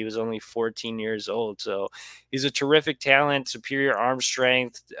them to, he was only 14 years old. So he's a terrific talent, superior arm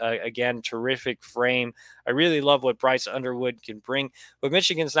strength, again, terrific frame. I really love what Bryce Underwood can bring. But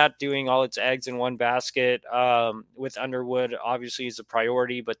Michigan's not doing all its eggs in one basket. With Underwood, obviously, is a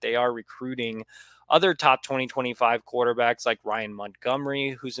priority, but they are recruiting other top 2025 quarterbacks like Ryan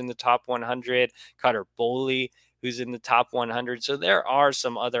Montgomery, who's in the top 100, Cutter Boley, who's in the top 100. So there are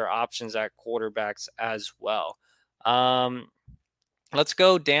some other options at quarterbacks as well. Let's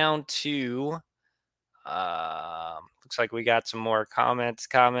go down to, looks like we got some more comments.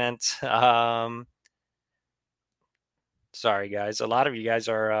 Sorry, guys. A lot of you guys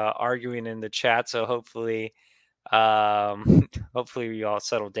are arguing in the chat. So hopefully hopefully we all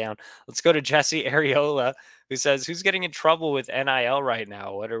settle down. Let's go to Jesse Areola, who says, who's getting in trouble with NIL right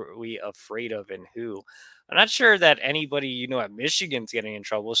now? What are we afraid of and who? I'm not sure that anybody, at Michigan's getting in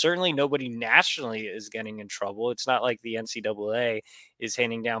trouble. Certainly nobody nationally is getting in trouble. It's not like the NCAA is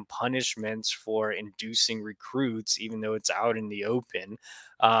handing down punishments for inducing recruits, even though it's out in the open.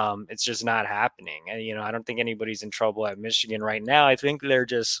 It's just not happening. And, I don't think anybody's in trouble at Michigan right now. I think they're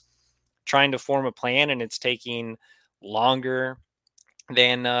just trying to form a plan, and it's taking longer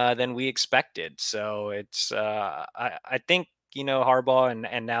than we expected. So it's I think Harbaugh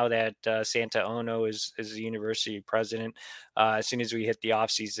and now that Santa Ono is the university president, as soon as we hit the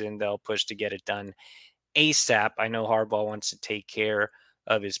offseason, they'll push to get it done ASAP. I know Harbaugh wants to take care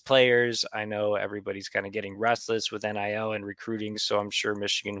of his players. I know everybody's kind of getting restless with NIL and recruiting, so I'm sure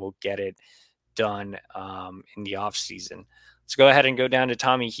Michigan will get it done in the offseason. Let's go ahead and go down to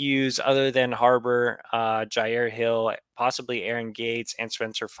Tommy Hughes. Other than Harbor, Jair Hill, possibly Aaron Gates, and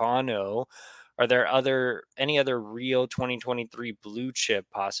Spencer Fano, are there any other real 2023 blue chip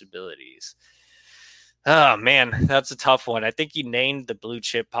possibilities? Oh man, that's a tough one. I think you named the blue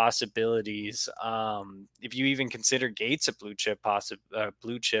chip possibilities. If you even consider Gates a blue chip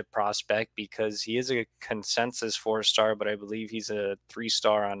prospect, because he is a consensus 4-star, but I believe he's a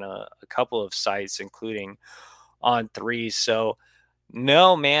 3-star on a couple of sites, including on three. So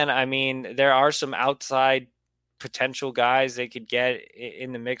no, man. I mean, there are some outside potential guys they could get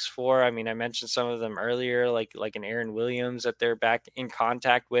in the mix for. I mean, I mentioned some of them earlier, like an Aaron Williams that they're back in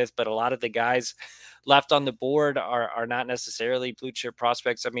contact with, but a lot of the guys left on the board are not necessarily blue chip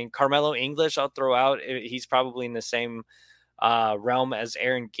prospects. I mean, Carmelo English, I'll throw out. He's probably in the same realm as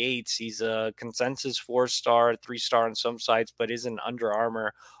Aaron Gates. He's a consensus 4-star, 3-star on some sites, but is an Under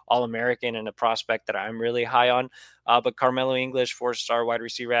Armour All American and a prospect that I'm really high on. But Carmelo English, 4-star wide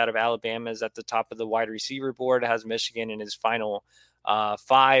receiver out of Alabama, is at the top of the wide receiver board, has Michigan in his final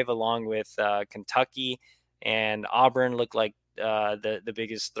 5, along with Kentucky and Auburn look like the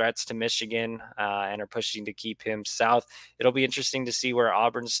biggest threats to Michigan and are pushing to keep him south. It'll be interesting to see where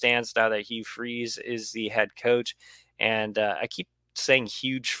Auburn stands now that Hugh Freeze is the head coach. And I keep saying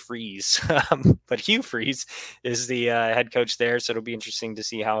huge freeze, but Hugh Freeze is the head coach there. So it'll be interesting to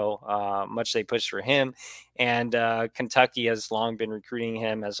see how much they push for him. And Kentucky has long been recruiting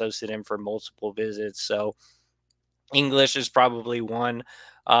him, has hosted him for multiple visits. So English is probably one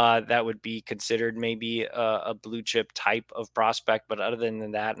that would be considered maybe a blue chip type of prospect. But other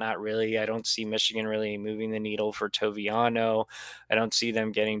than that, not really. I don't see Michigan really moving the needle for Toviano. I don't see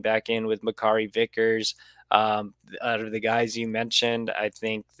them getting back in with Makari Vickers. Out of the guys you mentioned, I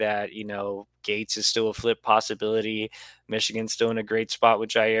think that, Gates is still a flip possibility. Michigan's still in a great spot with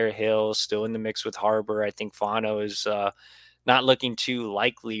Jair Hill, still in the mix with Harbor. I think Fano is not looking too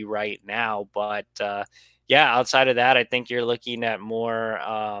likely right now, but yeah, outside of that, I think you're looking at more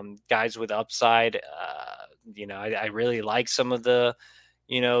guys with upside. I really like some of the,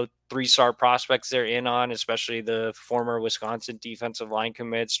 3-star prospects they're in on, especially the former Wisconsin defensive line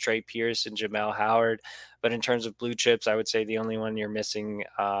commits, Trey Pierce and Jamel Howard. But in terms of blue chips, I would say the only one you're missing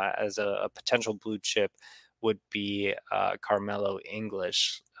as a potential blue chip would be Carmelo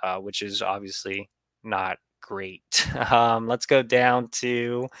English, which is obviously not great. Let's go down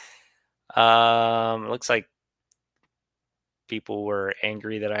to looks like people were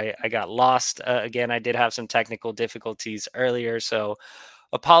angry that I got lost. Again, I did have some technical difficulties earlier, so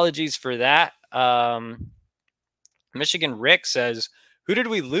apologies for that. Michigan Rick says, "Who did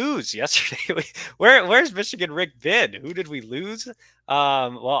we lose yesterday? Where's Michigan Rick been? Who did we lose?"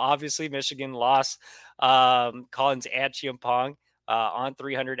 Well, obviously Michigan lost Collins Achiampong on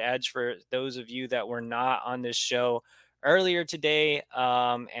 300 Edge. For those of you that were not on this show earlier today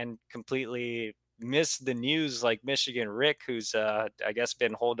and completely missed the news, like Michigan Rick, who's I guess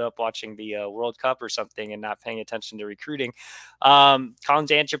been holed up watching the World Cup or something and not paying attention to recruiting. Collins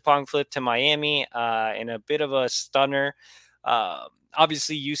Achiampong flipped to Miami in a bit of a stunner.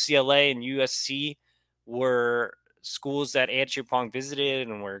 Obviously, UCLA and USC were schools that Achiampong visited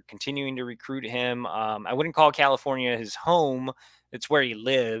and were continuing to recruit him. I wouldn't call California his home. It's where he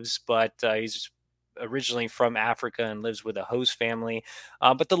lives, but he's originally from Africa and lives with a host family.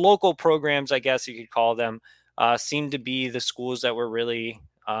 But the local programs, I guess you could call them, seem to be the schools that were really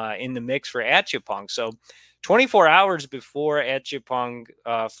in the mix for Achiampong. So 24 hours before Achiampong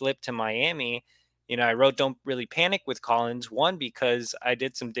flipped to Miami, I wrote "Don't really panic" with Collins. One, because I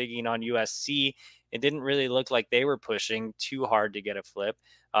did some digging on USC. It didn't really look like they were pushing too hard to get a flip.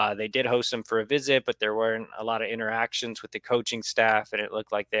 They did host him for a visit, but there weren't a lot of interactions with the coaching staff, and it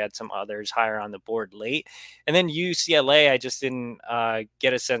looked like they had some others higher on the board late. And then UCLA, I just didn't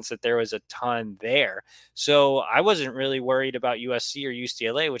get a sense that there was a ton there. So I wasn't really worried about USC or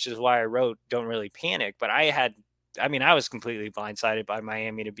UCLA, which is why I wrote "Don't really panic." But I was completely blindsided by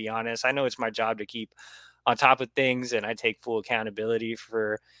Miami, to be honest. I know it's my job to keep on top of things, and I take full accountability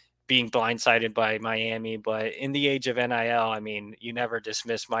for being blindsided by Miami. But in the age of NIL, I mean, you never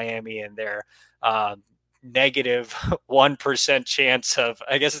dismiss Miami and their negative 1% chance of,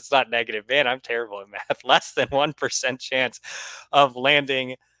 I guess it's not negative, man, I'm terrible at math, less than 1% chance of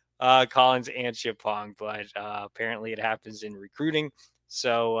landing Collins Achiampong. But apparently it happens in recruiting.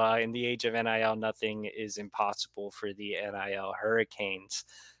 So in the age of NIL, nothing is impossible for the NIL Hurricanes.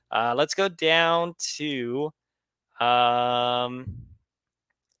 Let's go down to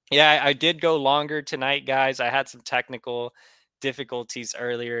yeah, I did go longer tonight, guys. I had some technical difficulties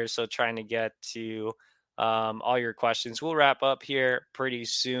earlier, so trying to get to all your questions. We'll wrap up here pretty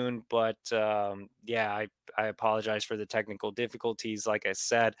soon, but yeah, I apologize for the technical difficulties. Like I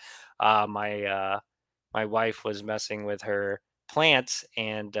said, my wife was messing with her plants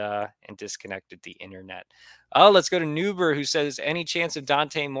and disconnected the internet. Let's go to Nuber, who says, any chance of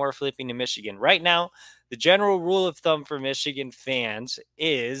Dante Moore flipping to Michigan? Right now, the general rule of thumb for Michigan fans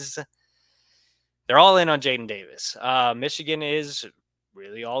is they're all in on Jaden Davis. Michigan is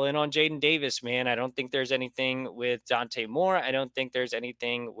really all in on Jaden Davis, man. I don't think there's anything with Dante Moore. I don't think there's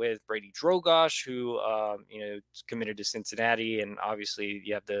anything with Brady Drogosh, who committed to Cincinnati, and obviously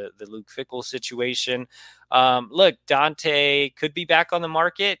you have the Luke Fickle situation. Look, Dante could be back on the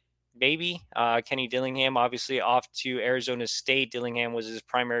market. Maybe Kenny Dillingham, obviously off to Arizona State. Dillingham was his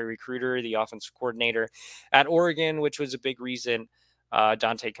primary recruiter, the offensive coordinator at Oregon, which was a big reason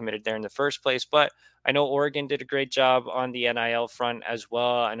Dante committed there in the first place. But I know Oregon did a great job on the NIL front as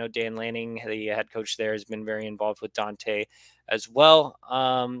well. I know Dan Lanning, the head coach there, has been very involved with Dante as well.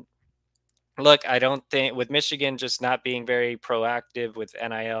 Look, I don't think with Michigan just not being very proactive with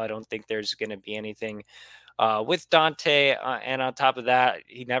NIL, I don't think there's going to be anything with Dante. And on top of that,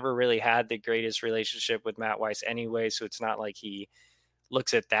 he never really had the greatest relationship with Matt Weiss anyway. So it's not like he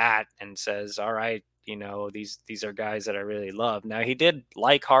looks at that and says, all right, these are guys that I really love. Now, he did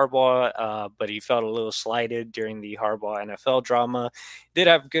like Harbaugh, but he felt a little slighted during the Harbaugh NFL drama. Did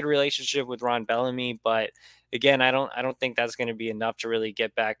have a good relationship with Ron Bellamy, but again, I don't think that's going to be enough to really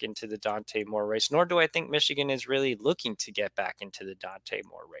get back into the Dante Moore race, nor do I think Michigan is really looking to get back into the Dante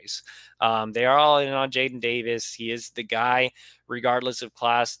Moore race. They are all in on Jaden Davis. He is the guy, regardless of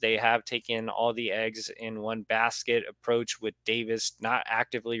class. They have taken all the eggs in one basket approach with Davis, not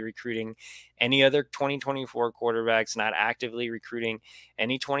actively recruiting any other 2024 quarterbacks, not actively recruiting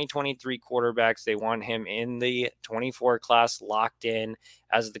any 2023 quarterbacks. They want him in the 24 class locked in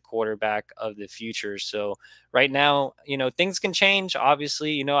as the quarterback of the future. So right now, things can change.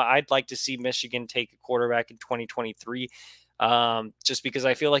 Obviously, I'd like to see Michigan take a quarterback in 2023. Just because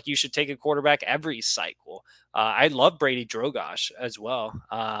I feel like you should take a quarterback every cycle. I love Brady Drogosh as well.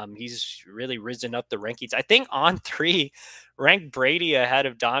 He's really risen up the rankings. I think On3 ranked Brady ahead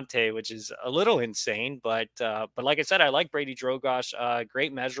of Dante, which is a little insane. But like I said, I like Brady Drogosh.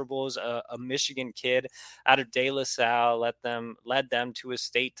 Great measurables. A Michigan kid out of De La Salle led them to a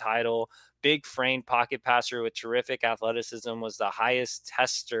state title. Big frame pocket passer with terrific athleticism. Was the highest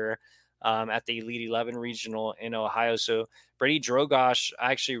tester at the Elite 11 regional in Ohio. So Brady Drogosh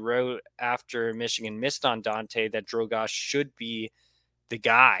actually wrote after Michigan missed on Dante that Drogosh should be the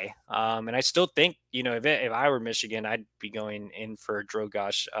guy. And I still think, if I were Michigan, I'd be going in for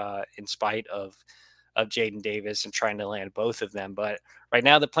Drogosh in spite of Jaden Davis and trying to land both of them. But right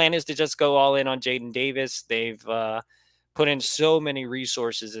now the plan is to just go all in on Jaden Davis. They've put in so many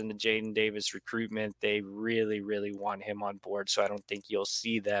resources in the Jaden Davis recruitment. They really, really want him on board. So I don't think you'll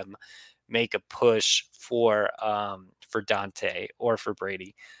see them make a push for Dante or for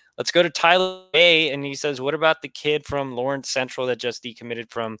Brady. Let's go to Tyler A. And he says, what about the kid from Lawrence Central that just decommitted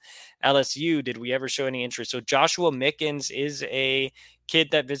from LSU? Did we ever show any interest? So Joshua Mickens is a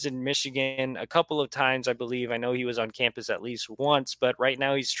kid that visited Michigan a couple of times, I believe. I know he was on campus at least once, but right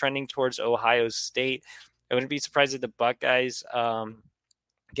now he's trending towards Ohio State. I wouldn't be surprised if the Buckeyes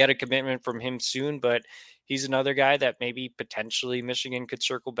get a commitment from him soon, but he's another guy that maybe potentially Michigan could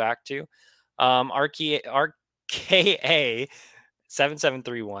circle back to. RKA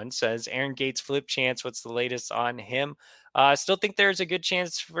 7731 says Aaron Gates flip chance. What's the latest on him? I still think there's a good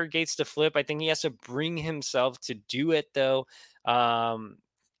chance for Gates to flip. I think he has to bring himself to do it, though.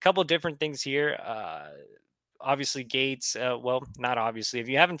 Couple different things here. Obviously, Gates, well, not obviously. If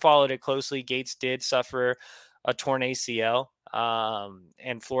you haven't followed it closely, Gates did suffer a torn ACL,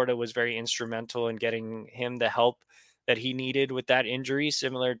 and Florida was very instrumental in getting him the help that he needed with that injury,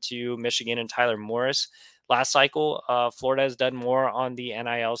 similar to Michigan and Tyler Morris. Last cycle, Florida has done more on the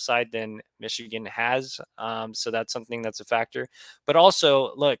NIL side than Michigan has. So that's something that's a factor. But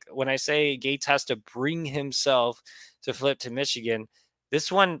also, look, when I say Gates has to bring himself to flip to Michigan,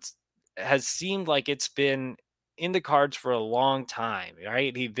 this one has seemed like it's been in the cards for a long time,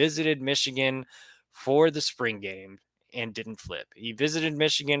 right? He visited Michigan for the spring game and didn't flip. He visited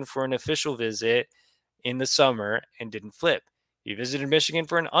Michigan for an official visit in the summer and didn't flip. He visited Michigan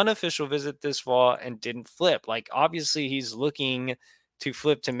for an unofficial visit this fall and didn't flip. Like, obviously, he's looking to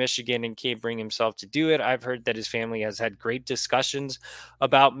flip to Michigan and can't bring himself to do it. I've heard that his family has had great discussions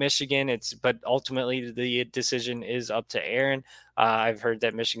about Michigan. But ultimately the decision is up to Aaron. I've heard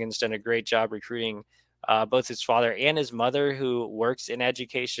that Michigan's done a great job recruiting both his father and his mother, who works in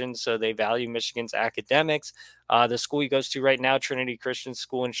education, so they value Michigan's academics. The school he goes to right now, Trinity Christian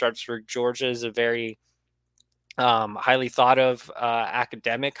School in Sharpsburg, Georgia, is a very highly thought of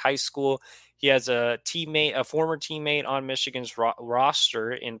academic high school. He has a former teammate on Michigan's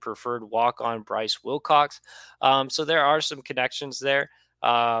roster in preferred walk on Bryce Wilcox. So there are some connections there.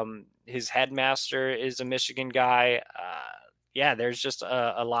 His headmaster is a Michigan guy. Yeah, there's just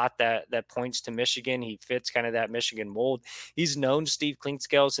a lot that points to Michigan. He fits kind of that Michigan mold. He's known Steve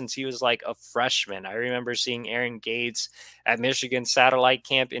Klinkscale since he was like a freshman. I remember seeing Aaron Gates at Michigan satellite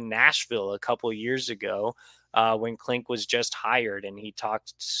camp in Nashville a couple years ago when Klink was just hired, and he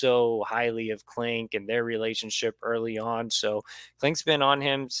talked so highly of Klink and their relationship early on. So Klink's been on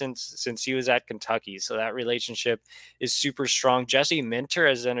him since he was at Kentucky. So that relationship is super strong. Jesse Minter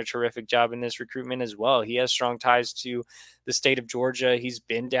has done a terrific job in this recruitment as well. He has strong ties to the state of Georgia. He's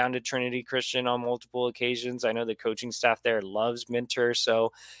been down to Trinity Christian on multiple occasions. I know the coaching staff there loves Minter.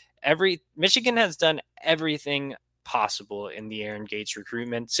 So Michigan has done everything possible in the Aaron Gates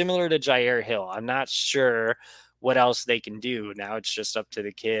recruitment, similar to Jair Hill. I'm not sure what else they can do. Now it's just up to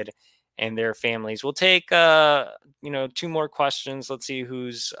the kid and their families. We'll take two more questions. Let's see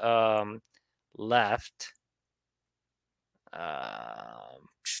who's left.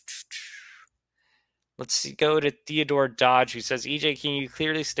 Let's see, go to Theodore Dodge, who says, EJ, can you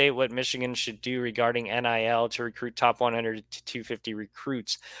clearly state what Michigan should do regarding NIL to recruit top 100 to 250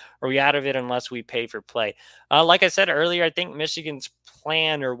 recruits? Are we out of it unless we pay for play? Like I said earlier, I think Michigan's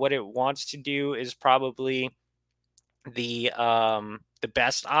plan, or what it wants to do, is probably the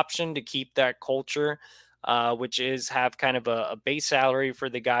best option to keep that culture, which is have kind of a base salary for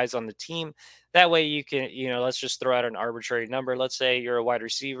the guys on the team. That way you can, let's just throw out an arbitrary number. Let's say you're a wide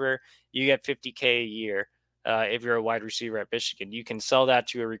receiver, you get $50K a year. If you're a wide receiver at Michigan, you can sell that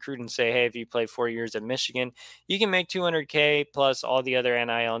to a recruit and say, hey, if you play 4 years at Michigan, you can make $200K plus all the other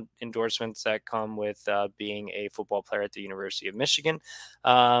NIL endorsements that come with being a football player at the University of Michigan.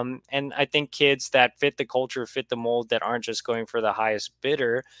 And I think kids that fit the culture, fit the mold, that aren't just going for the highest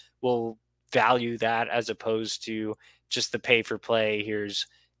bidder will value that, as opposed to just the pay for play. Here's,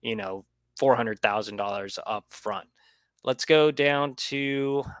 $400,000 up front. Let's go down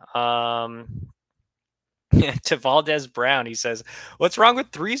to to Valdez Brown. He says, what's wrong with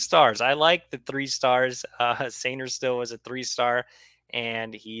 3 stars? I like the 3 stars. Sainer still was a 3-star,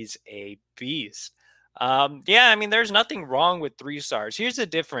 and he's a beast. Yeah, I mean, there's nothing wrong with 3 stars. Here's the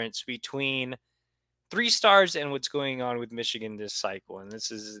difference between 3 stars and what's going on with Michigan this cycle. And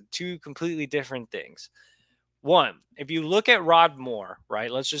this is 2 completely different things. One, if you look at Rod Moore,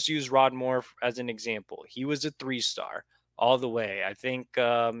 right? Let's just use Rod Moore as an example. He was a 3-star all the way. I think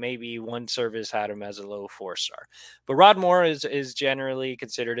maybe one service had him as a low 4-star. But Rod Moore is generally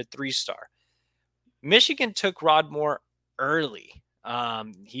considered a 3-star. Michigan took Rod Moore early.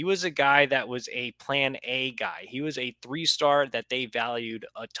 He was a guy that was a plan A guy. He was a 3-star that they valued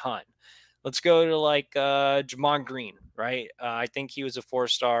a ton. Let's go to like Jamon Green, right? I think he was a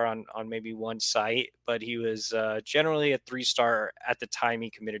 4-star on maybe one site, but he was generally a 3-star at the time he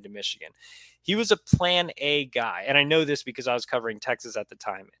committed to Michigan. He was a plan A guy. And I know this because I was covering Texas at the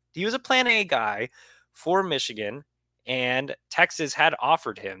time. He was a plan A guy for Michigan, and Texas had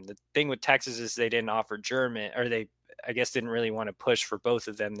offered him. The thing with Texas is they didn't offer German, or they, I guess, didn't really want to push for both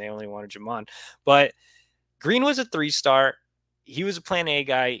of them. They only wanted Jamon. But Green was a 3-star. He was a plan A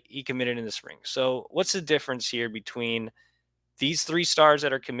guy. He committed in the spring. So what's the difference here between these 3 stars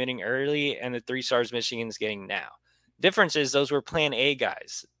that are committing early and the 3 stars Michigan's getting now? Difference is those were plan A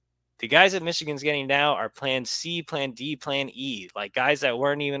guys. The guys that Michigan's getting now are plan C, plan D, plan E, like guys that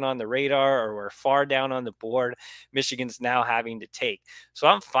weren't even on the radar or were far down on the board. Michigan's now having to take. So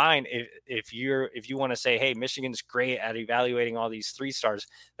I'm fine if you want to say, hey, Michigan's great at evaluating all these 3 stars.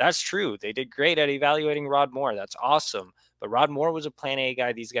 That's true. They did great at evaluating Rod Moore. That's awesome. But Rod Moore was a plan A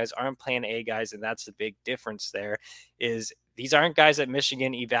guy. These guys aren't plan A guys, and that's the big difference there. Is these aren't guys that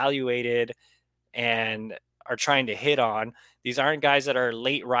Michigan evaluated and are trying to hit on. These aren't guys that are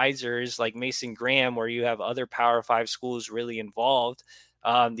late risers like Mason Graham, where you have other Power 5 schools really involved.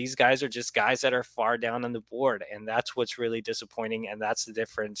 These guys are just guys that are far down on the board, and that's what's really disappointing, and that's the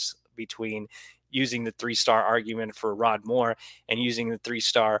difference between using the 3-star argument for Rod Moore and using the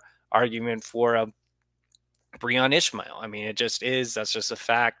 3-star argument for Breon Ishmael. I mean, that's just a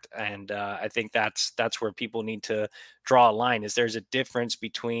fact. And I think that's where people need to draw a line. Is there's a difference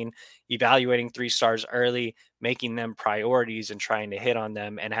between evaluating 3 stars early, making them priorities and trying to hit on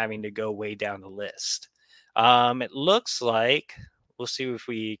them, and having to go way down the list. It looks like we'll see if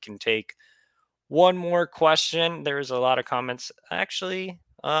we can take one more question. There's a lot of comments. Actually,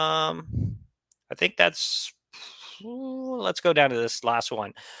 I think that's. Let's go down to this last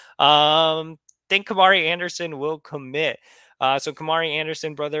one. Think Kamari Anderson will commit. So Kamari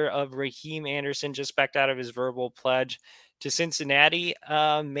Anderson, brother of Raheem Anderson, just backed out of his verbal pledge to Cincinnati.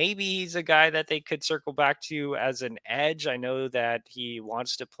 Maybe he's a guy that they could circle back to as an edge. I know that he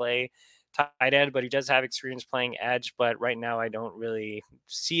wants to play tight end, but he does have experience playing edge. But right now, I don't really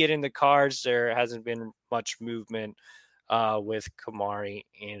see it in the cards. There hasn't been much movement with Kamari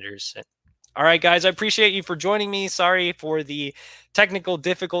Anderson. All right, guys, I appreciate you for joining me. Sorry for the technical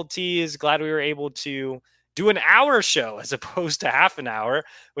difficulties. Glad we were able to do an hour show as opposed to half an hour,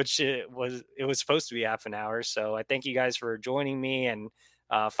 which it was supposed to be half an hour. So I thank you guys for joining me and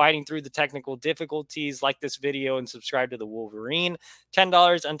fighting through the technical difficulties. Like this video and subscribe to the Wolverine.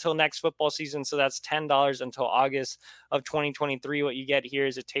 $10 until next football season. So that's $10 until August of 2023. What you get here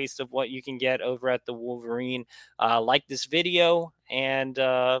is a taste of what you can get over at the Wolverine. Like this video and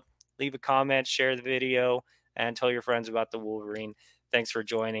leave a comment, share the video, and tell your friends about the Wolverine. Thanks for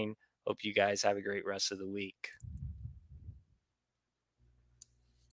joining. Hope you guys have a great rest of the week.